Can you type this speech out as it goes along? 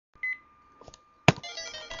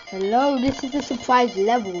Hello, this is the surprise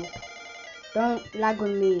level. Don't lag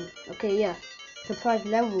on me. Okay, yeah. Surprise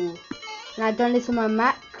level. And I've done this on my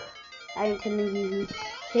Mac. I ain't telling you who's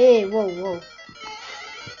here. Whoa, whoa.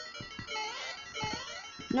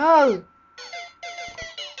 No!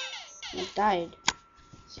 I died.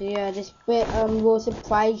 So yeah, this bit will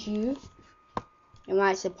surprise you. It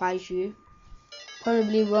might surprise you.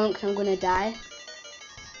 Probably won't, because I'm gonna die.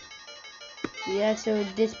 Yeah, so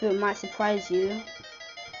this bit might surprise you.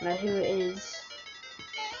 Like who it is.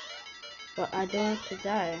 But I don't want to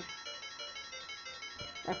die.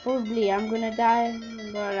 I probably am gonna die,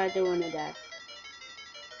 but I don't wanna die.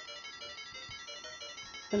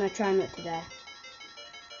 I'm gonna try not to die.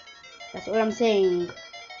 That's all I'm saying.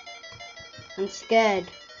 I'm scared.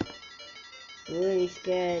 Really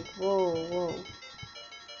scared. Whoa, whoa.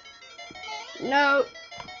 No!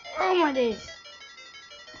 Oh my days.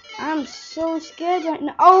 I'm so scared right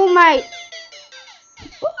now. Oh my!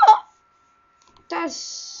 That's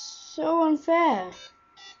so unfair.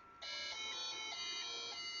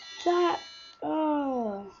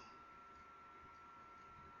 Oh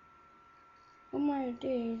my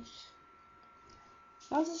days.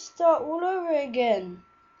 I have to start all over again.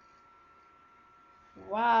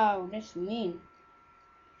 Wow, that's mean.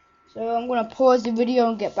 So I'm gonna pause the video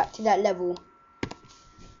and get back to that level.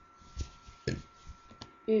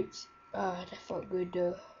 Oops. That felt good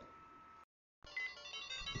though.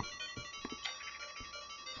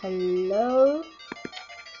 Hello?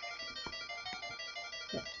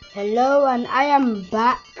 Hello, and I am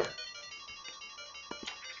back.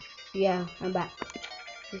 Yeah, I'm back.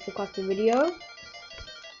 This is CraftAVideo.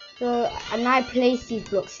 So, and I placed these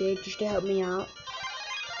blocks here just to help me out.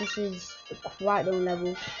 This is a quite long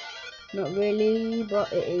level. Not really,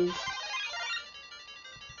 but it is.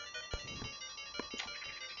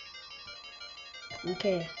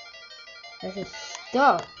 Okay. Let's just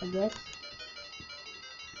start, I guess.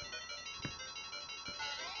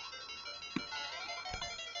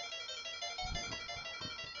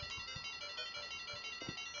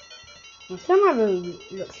 Well, somehow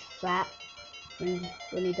it looks fat when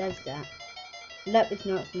he does that. Nope, it's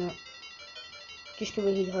not, it's not. Just the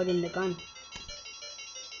way he's holding the gun.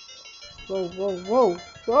 Whoa, whoa, whoa,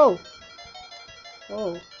 whoa!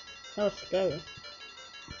 Whoa, that was scary.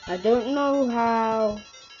 I don't know how,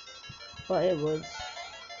 but it was.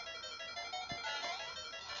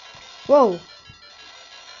 Whoa!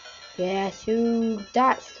 Guess who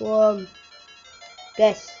that's from?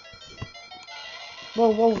 Guess.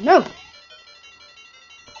 Whoa, whoa, no!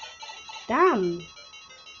 Damn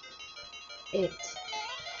it.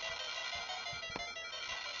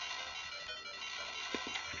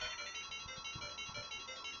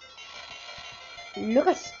 Look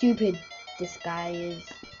how stupid this guy is.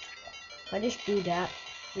 If I just do that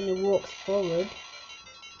and he walks forward.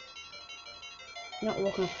 Not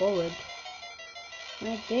walking forward.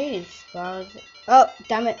 My days, guys. Oh,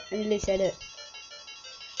 damn it. I nearly said it.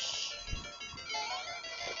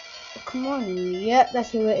 Oh, come on. Yep,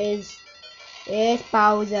 that's who it is. It's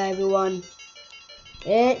Bowser, everyone.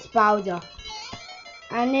 It's Bowser.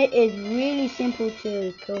 And it is really simple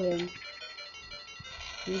to kill him.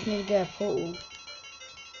 You just need to get a portal.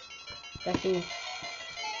 That's all.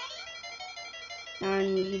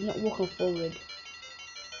 And he's not walking forward.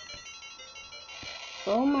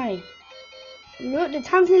 Oh my. Look, the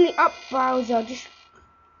time's nearly up, Bowser. Just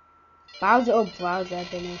Bowser or Browser, I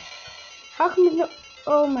don't know. How come it's not?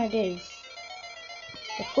 Oh my days.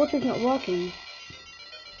 The portal's not working.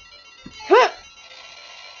 Huh!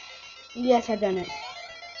 Yes, I done it.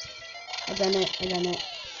 I done it. I done it.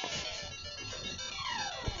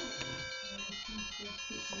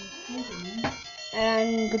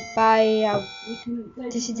 And goodbye.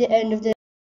 This is the end of the